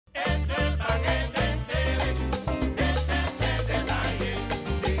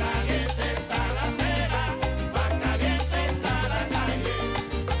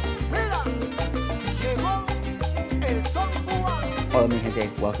Hola mi gente,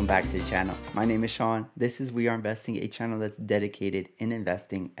 welcome back to the channel. My name is Sean. This is We Are Investing, a channel that's dedicated in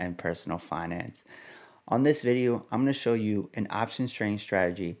investing and personal finance. On this video, I'm going to show you an options trading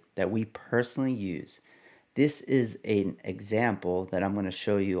strategy that we personally use. This is an example that I'm going to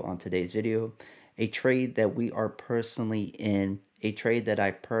show you on today's video, a trade that we are personally in, a trade that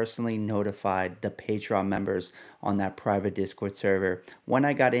I personally notified the Patreon members on that private Discord server when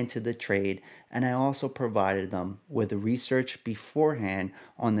I got into the trade, and I also provided them with research beforehand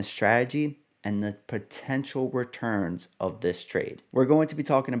on the strategy and the potential returns of this trade. We're going to be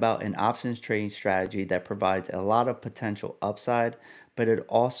talking about an options trading strategy that provides a lot of potential upside, but it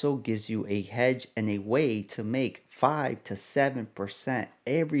also gives you a hedge and a way to make 5 to 7%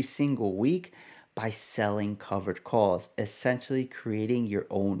 every single week by selling covered calls, essentially creating your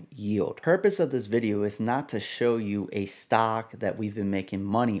own yield. Purpose of this video is not to show you a stock that we've been making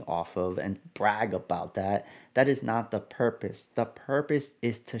money off of and brag about that. That is not the purpose. The purpose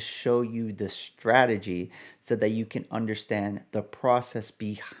is to show you the strategy so that you can understand the process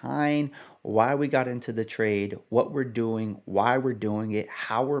behind why we got into the trade, what we're doing, why we're doing it,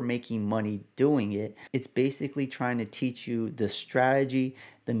 how we're making money doing it. It's basically trying to teach you the strategy,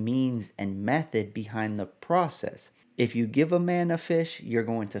 the means and method behind the process. If you give a man a fish, you're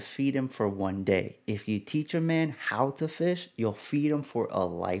going to feed him for one day. If you teach a man how to fish, you'll feed him for a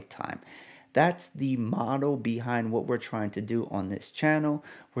lifetime. That's the model behind what we're trying to do on this channel.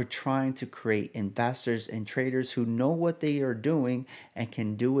 We're trying to create investors and traders who know what they are doing and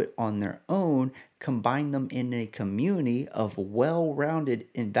can do it on their own, combine them in a community of well-rounded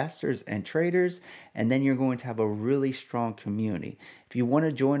investors and traders, and then you're going to have a really strong community. If you want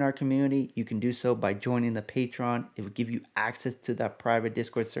to join our community, you can do so by joining the Patreon. It will give you access to that private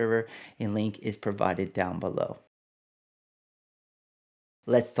Discord server. A link is provided down below.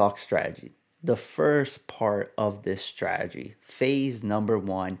 Let's talk strategy. The first part of this strategy, phase number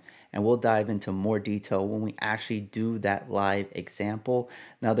 1, and we'll dive into more detail when we actually do that live example.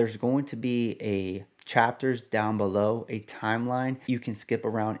 Now there's going to be a chapters down below, a timeline. You can skip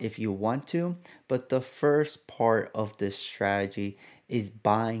around if you want to, but the first part of this strategy is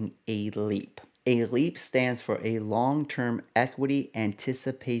buying a leap. A leap stands for a long-term equity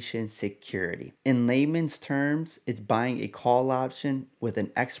anticipation security. In layman's terms, it's buying a call option with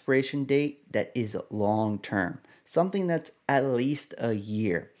an expiration date that is long-term, something that's at least a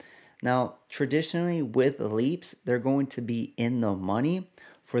year. Now, traditionally with leaps, they're going to be in the money.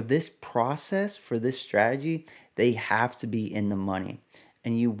 For this process, for this strategy, they have to be in the money.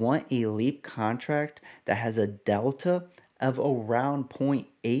 And you want a leap contract that has a delta of around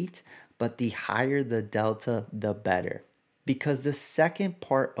 0.8, but the higher the delta, the better. Because the second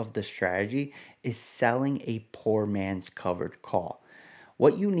part of the strategy is selling a poor man's covered call.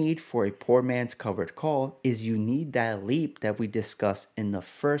 What you need for a poor man's covered call is you need that leap that we discussed in the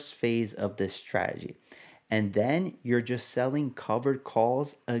first phase of this strategy. And then you're just selling covered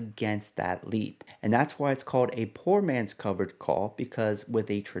calls against that leap. And that's why it's called a poor man's covered call, because with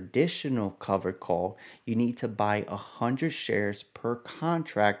a traditional covered call, you need to buy 100 shares per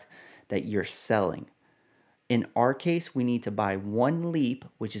contract that you're selling. In our case, we need to buy one leap,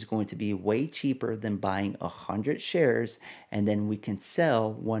 which is going to be way cheaper than buying 100 shares, and then we can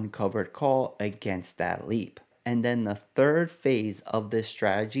sell one covered call against that leap. And then the third phase of this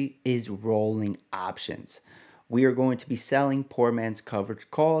strategy is rolling options. We are going to be selling poor man's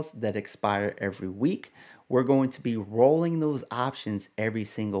covered calls that expire every week. We're going to be rolling those options every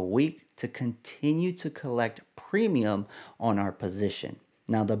single week to continue to collect premium on our position.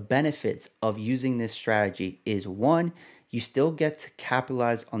 Now, the benefits of using this strategy is 1, you still get to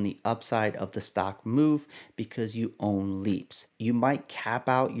capitalize on the upside of the stock move because you own leaps. You might cap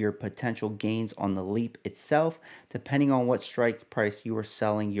out your potential gains on the leap itself, depending on what strike price you are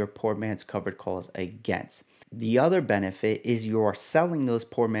selling your poor man's covered calls against. The other benefit is you are selling those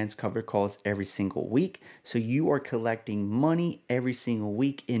poor man's covered calls every single week, so you are collecting money every single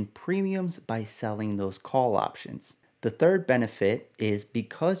week in premiums by selling those call options. The third benefit is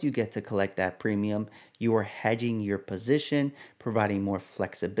because you get to collect that premium, you are hedging your position, providing more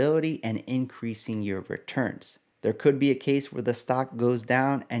flexibility and increasing your returns. There could be a case where the stock goes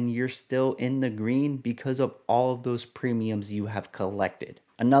down and you're still in the green because of all of those premiums you have collected.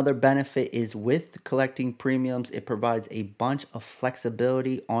 Another benefit is with collecting premiums, it provides a bunch of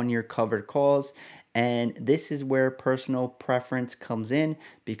flexibility on your covered calls. And this is where personal preference comes in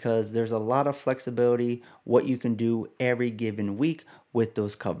because there's a lot of flexibility what you can do every given week with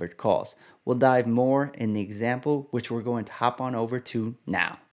those covered calls. We'll dive more in the example, which we're going to hop on over to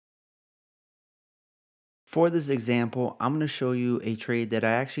now. For this example, I'm going to show you a trade that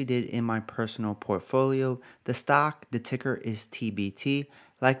I actually did in my personal portfolio. The stock, the ticker is TBT.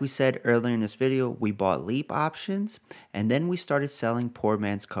 Like we said earlier in this video, we bought leap options and then we started selling poor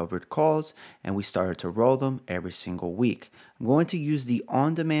man's covered calls and we started to roll them every single week. I'm going to use the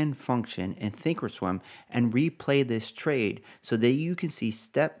on-demand function in Thinkorswim and replay this trade so that you can see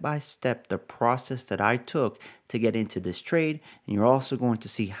step by step the process that I took to get into this trade, and you're also going to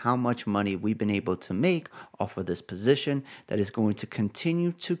see how much money we've been able to make off of this position that is going to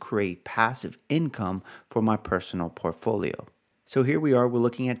continue to create passive income for my personal portfolio. So here we are, we're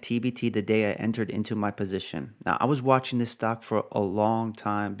looking at TBT the day I entered into my position. Now, I was watching this stock for a long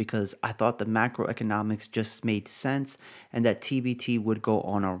time because I thought the macroeconomics just made sense and that TBT would go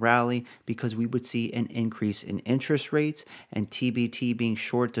on a rally because we would see an increase in interest rates, and TBT being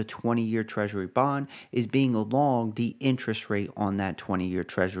short the 20-year treasury bond is being long the interest rate on that 20-year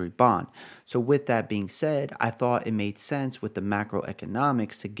treasury bond. So with that being said, I thought it made sense with the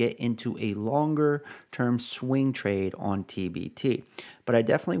macroeconomics to get into a longer term swing trade on TBT. But I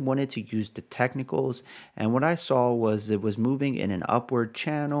definitely wanted to use the technicals, and what I saw was it was moving in an upward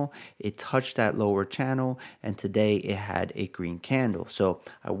channel. It touched that lower channel, and today it had a green candle. So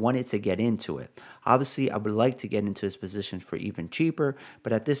I wanted to get into it. Obviously, I would like to get into this position for even cheaper,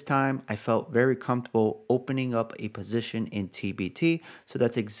 but at this time, I felt very comfortable opening up a position in TBT, so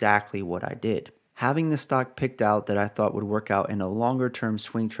that's exactly what I did. Having the stock picked out that I thought would work out in a longer term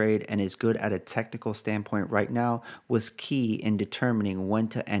swing trade and is good at a technical standpoint right now was key in determining when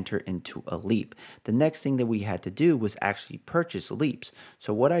to enter into a leap. The next thing that we had to do was actually purchase leaps.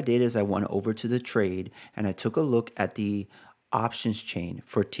 So what I did is I went over to the trade and I took a look at the options chain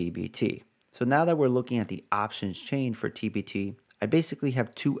for TBT. So now that we're looking at the options chain for TBT, I basically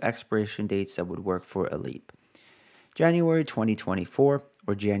have two expiration dates that would work for a leap: January 2024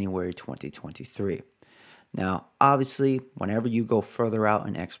 or January 2023. Now, obviously, whenever you go further out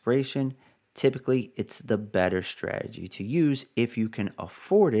in expiration, typically it's the better strategy to use if you can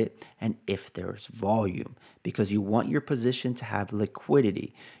afford it and if there's volume, because you want your position to have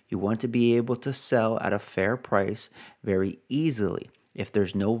liquidity. You want to be able to sell at a fair price very easily. If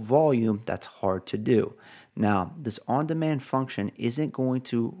there's no volume, that's hard to do. Now, this on-demand function isn't going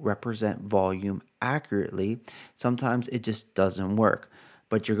to represent volume accurately. Sometimes it just doesn't work,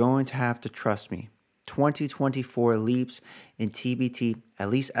 but you're going to have to trust me. 2024 leaps in TBT, at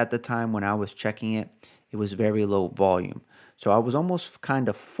least at the time when I was checking it, it was very low volume. So I was almost kind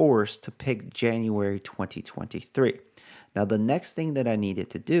of forced to pick January 2023. Now, the next thing that I needed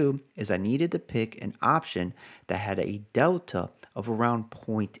to do is I needed to pick an option that had a delta of around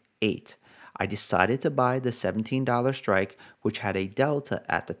 0.8. I decided to buy the $17 strike, which had a delta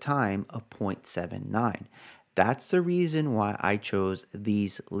at the time of 0.79. That's the reason why I chose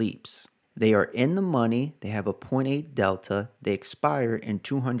these leaps. They are in the money, they have a 0.8 delta, they expire in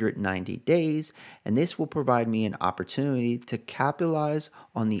 290 days, and this will provide me an opportunity to capitalize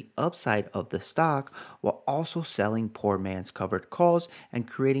on the upside of the stock while also selling poor man's covered calls and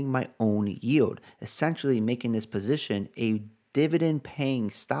creating my own yield, essentially making this position a dividend paying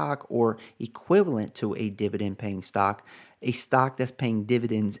stock or equivalent to a dividend paying stock, a stock that's paying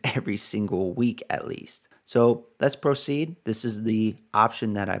dividends every single week at least. So let's proceed. This is the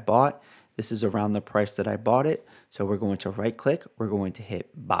option that I bought. This is around the price that I bought it. So we're going to right click, we're going to hit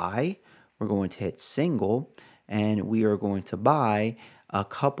buy, we're going to hit single, and we are going to buy a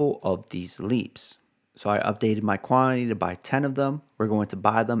couple of these leaps. So I updated my quantity to buy 10 of them. We're going to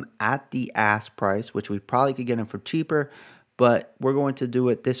buy them at the ask price, which we probably could get them for cheaper, but we're going to do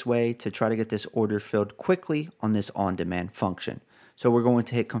it this way to try to get this order filled quickly on this on-demand function. So we're going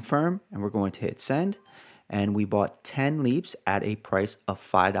to hit confirm and we're going to hit send. And we bought 10 leaps at a price of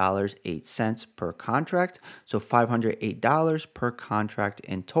 $5.08 per contract. So $508 per contract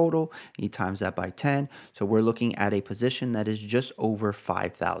in total. You times that by 10. So we're looking at a position that is just over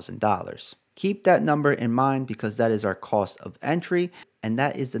 $5,000. Keep that number in mind because that is our cost of entry, and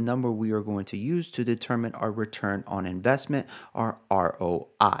that is the number we are going to use to determine our return on investment, our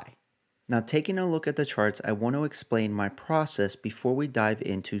ROI. Now, taking a look at the charts, I want to explain my process before we dive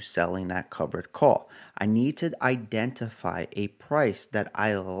into selling that covered call. I need to identify a price that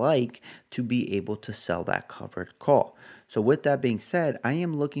I like to be able to sell that covered call. So with that being said, I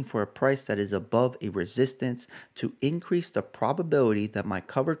am looking for a price that is above a resistance to increase the probability that my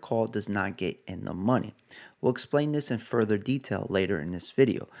covered call does not get in the money. We'll explain this in further detail later in this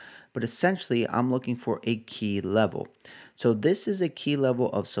video, but essentially I'm looking for a key level. So this is a key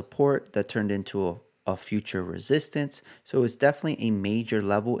level of support that turned into a future resistance. So it's definitely a major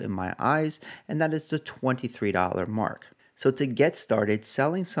level in my eyes, and that is the $23 mark. So to get started,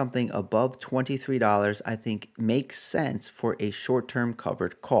 selling something above $23 I think makes sense for a short-term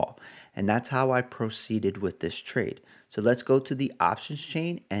covered call. And that's how I proceeded with this trade. So let's go to the options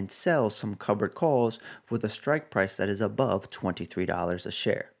chain and sell some covered calls with a strike price that is above $23 a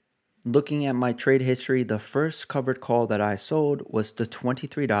share. Looking at my trade history, the first covered call that I sold was the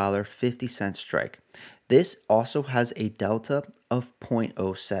 $23.50 strike. This also has a delta of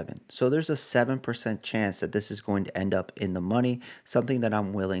 0.07. So there's a 7% chance that this is going to end up in the money, something that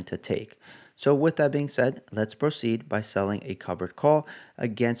I'm willing to take. So with that being said, let's proceed by selling a covered call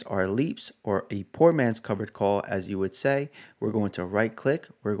against our leaps, or a poor man's covered call, as you would say. We're going to right click,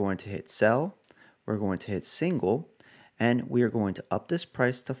 we're going to hit sell, we're going to hit single, and we are going to up this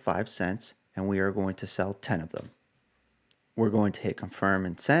price to 5 cents, and we are going to sell 10 of them. We're going to hit confirm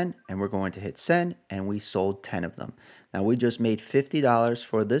and send, and we're going to hit send, and we sold 10 of them. Now we just made $50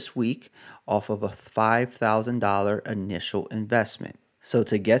 for this week off of a $5,000 initial investment. So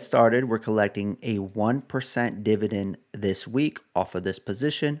to get started, we're collecting a 1% dividend this week off of this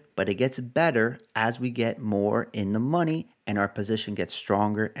position, but it gets better as we get more in the money and our position gets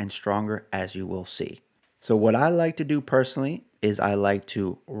stronger and stronger, as you will see. So what I like to do personally is I like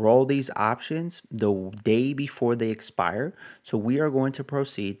to roll these options the day before they expire. So we are going to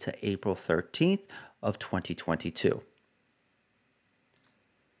proceed to April 13th of 2022.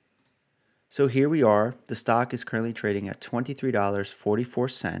 So here we are. The stock is currently trading at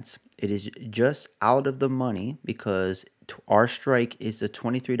 $23.44. It is just out of the money because our strike is the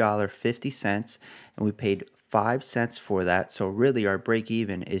 $23.50, and we paid 5 cents for that. So really our break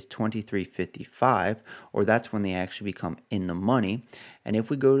even is $23.55, or that's when they actually become in the money. And if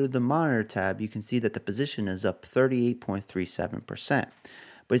we go to the monitor tab, you can see that the position is up 38.37%.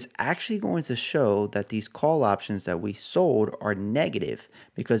 But it's actually going to show that these call options that we sold are negative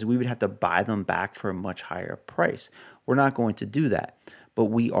because we would have to buy them back for a much higher price. We're not going to do that, but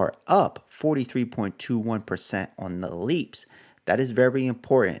we are up 43.21% on the leaps. That is very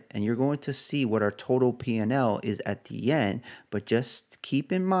important, and you're going to see what our total P&L is at the end, but just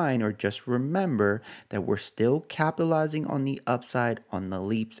keep in mind, or just remember, that we're still capitalizing on the upside on the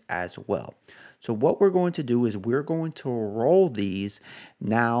leaps as well. So what we're going to do is we're going to roll these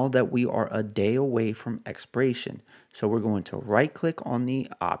now that we are a day away from expiration. So we're going to right click on the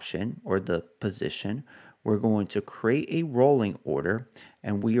option or the position. We're going to create a rolling order,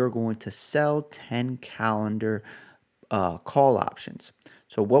 and we are going to sell 10 calendar call options.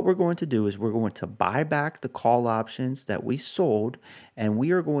 So what we're going to do is we're going to buy back the call options that we sold, and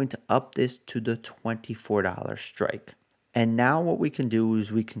we are going to up this to the $24 strike. And now what we can do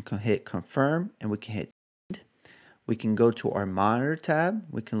is we can hit confirm, and we can hit send. We can go to our monitor tab.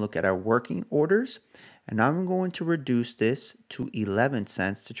 We can look at our working orders, and I'm going to reduce this to 11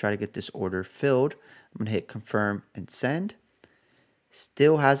 cents to try to get this order filled. I'm going to hit confirm and send.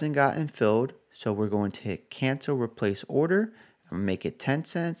 Still hasn't gotten filled, so we're going to hit cancel replace order. I'm going to make it 10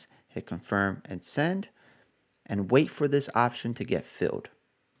 cents, hit confirm and send, and wait for this option to get filled.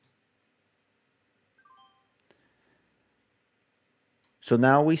 So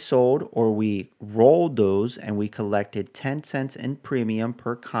now we sold, or we rolled those, and we collected 10 cents in premium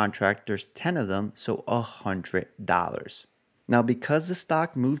per contract. There's 10 of them, so $100. Now, because the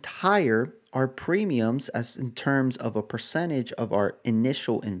stock moved higher, our premiums, as in terms of a percentage of our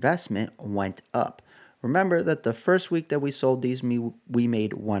initial investment, went up. Remember that the first week that we sold these, we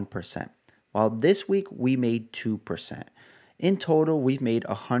made 1%, while this week we made 2%. In total, we've made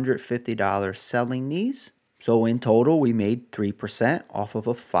 $150 selling these. So in total, we made 3% off of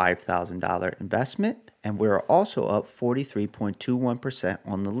a $5,000 investment, and we're also up 43.21%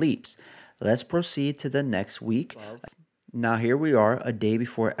 on the leaps. Let's proceed to the next week. Now here we are a day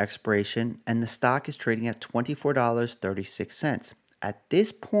before expiration, and the stock is trading at $24.36. At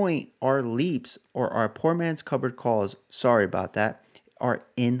this point, our leaps, or our poor man's covered calls, sorry about that, are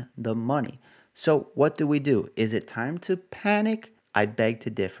in the money. So what do we do? Is it time to panic? I beg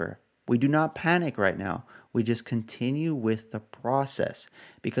to differ. We do not panic right now. We just continue with the process,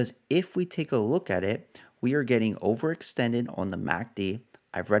 because if we take a look at it, we are getting overextended on the MACD.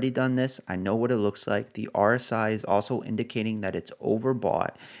 I've already done this. I know what it looks like. The RSI is also indicating that it's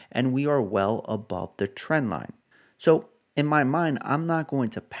overbought, and we are well above the trend line. So in my mind, I'm not going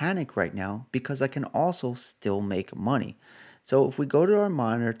to panic right now because I can also still make money. So if we go to our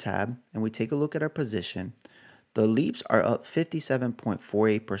monitor tab and we take a look at our position, the leaps are up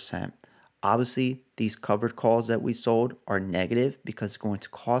 57.48%. Obviously, these covered calls that we sold are negative because it's going to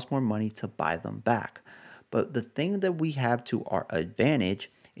cost more money to buy them back. But the thing that we have to our advantage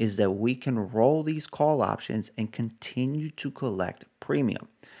is that we can roll these call options and continue to collect premium.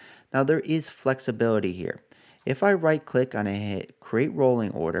 Now, there is flexibility here. If I right click on a hit create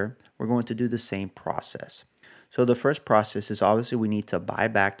rolling order, we're going to do the same process. So the first process is obviously we need to buy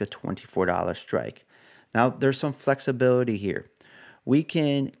back the $24 strike. Now there's some flexibility here. We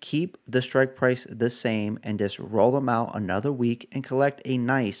can keep the strike price the same and just roll them out another week and collect a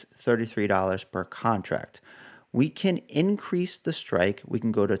nice $33 per contract. We can increase the strike. We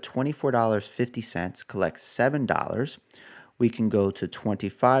can go to $24.50, collect $7. We can go to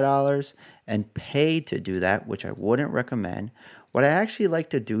 $25 and pay to do that, which I wouldn't recommend. What I actually like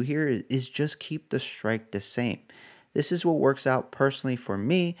to do here is just keep the strike the same. This is what works out personally for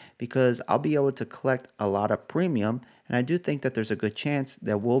me because I'll be able to collect a lot of premium, and I do think that there's a good chance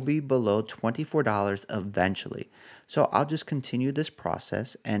that we'll be below $24 eventually. So I'll just continue this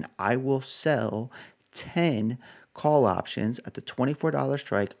process and I will sell 10 call options at the $24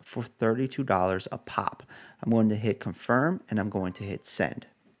 strike for $32 a pop. I'm going to hit confirm and I'm going to hit send.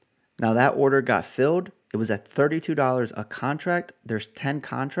 Now that order got filled. It was at $32 a contract. There's 10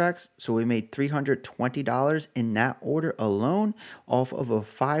 contracts, so we made $320 in that order alone off of a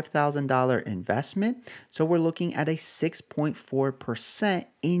 $5,000 investment. So we're looking at a 6.4%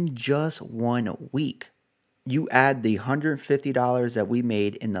 in just 1 week. You add the $150 that we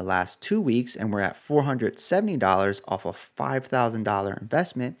made in the last 2 weeks, and we're at $470 off a $5,000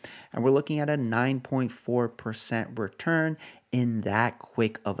 investment, and we're looking at a 9.4% return in that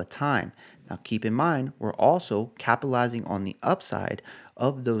quick of a time. Now, keep in mind, we're also capitalizing on the upside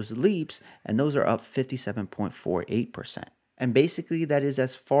of those leaps, and those are up 57.48%. And basically, that is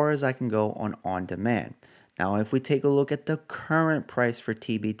as far as I can go on demand. Now, if we take a look at the current price for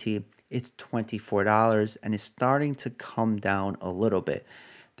TBT, it's $24 and it's starting to come down a little bit.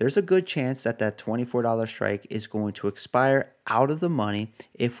 There's a good chance that that $24 strike is going to expire out of the money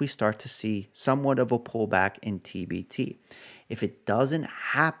if we start to see somewhat of a pullback in TBT. If it doesn't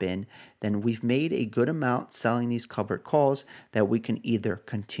happen, then we've made a good amount selling these covered calls that we can either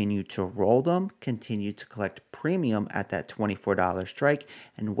continue to roll them, continue to collect premium at that $24 strike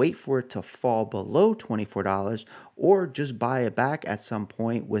and wait for it to fall below $24, or just buy it back at some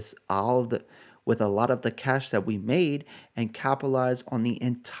point with a lot of the cash that we made and capitalize on the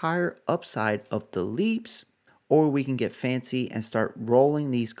entire upside of the leaps. Or we can get fancy and start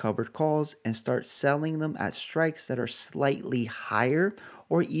rolling these covered calls and start selling them at strikes that are slightly higher,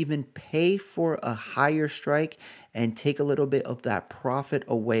 or even pay for a higher strike and take a little bit of that profit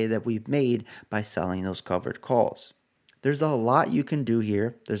away that we've made by selling those covered calls. There's a lot you can do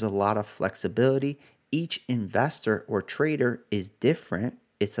here. There's a lot of flexibility. Each investor or trader is different.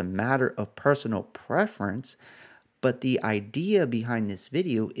 It's a matter of personal preference. But the idea behind this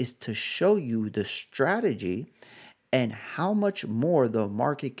video is to show you the strategy and how much more the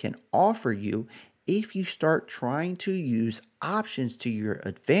market can offer you if you start trying to use options to your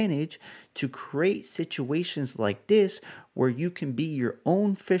advantage to create situations like this where you can be your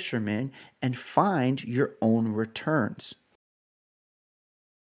own fisherman and find your own returns.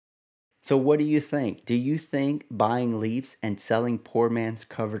 So what do you think? Do you think buying leaps and selling poor man's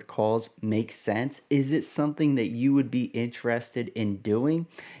covered calls makes sense? Is it something that you would be interested in doing?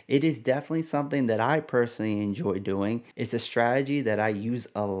 It is definitely something that I personally enjoy doing. It's a strategy that I use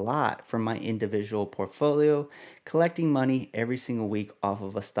a lot for my individual portfolio. Collecting money every single week off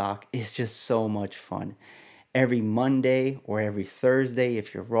of a stock is just so much fun. Every Monday or every Thursday,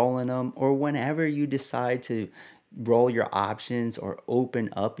 if you're rolling them, or whenever you decide to roll your options or open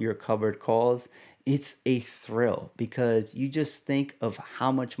up your covered calls, it's a thrill because you just think of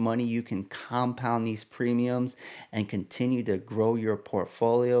how much money you can compound these premiums and continue to grow your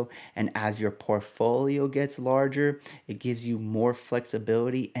portfolio. And as your portfolio gets larger, it gives you more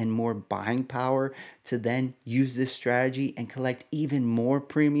flexibility and more buying power to then use this strategy and collect even more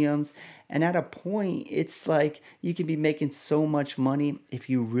premiums. And at a point, it's like you can be making so much money if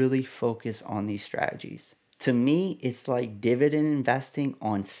you really focus on these strategies. To me, it's like dividend investing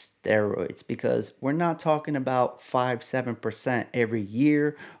on steroids because we're not talking about 5-7% every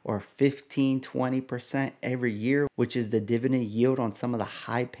year or 15-20% every year, which is the dividend yield on some of the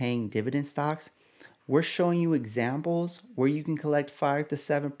high paying dividend stocks. We're showing you examples where you can collect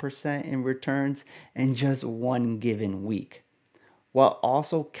 5-7% in returns in just one given week, while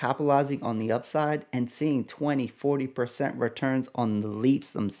also capitalizing on the upside and seeing 20-40% returns on the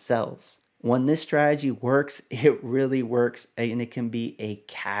leaps themselves. When this strategy works, it really works, and it can be a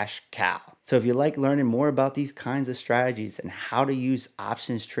cash cow. So if you like learning more about these kinds of strategies and how to use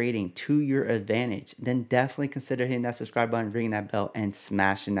options trading to your advantage, then definitely consider hitting that subscribe button, ringing that bell, and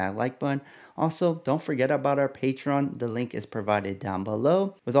smashing that like button. Also, don't forget about our Patreon. The link is provided down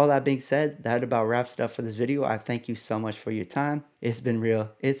below. With all that being said, that about wraps it up for this video. I thank you so much for your time. It's been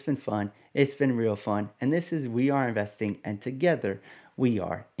real. It's been fun. It's been real fun. And this is We Are Investing, and together we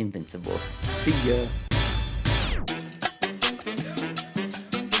are invincible. See ya.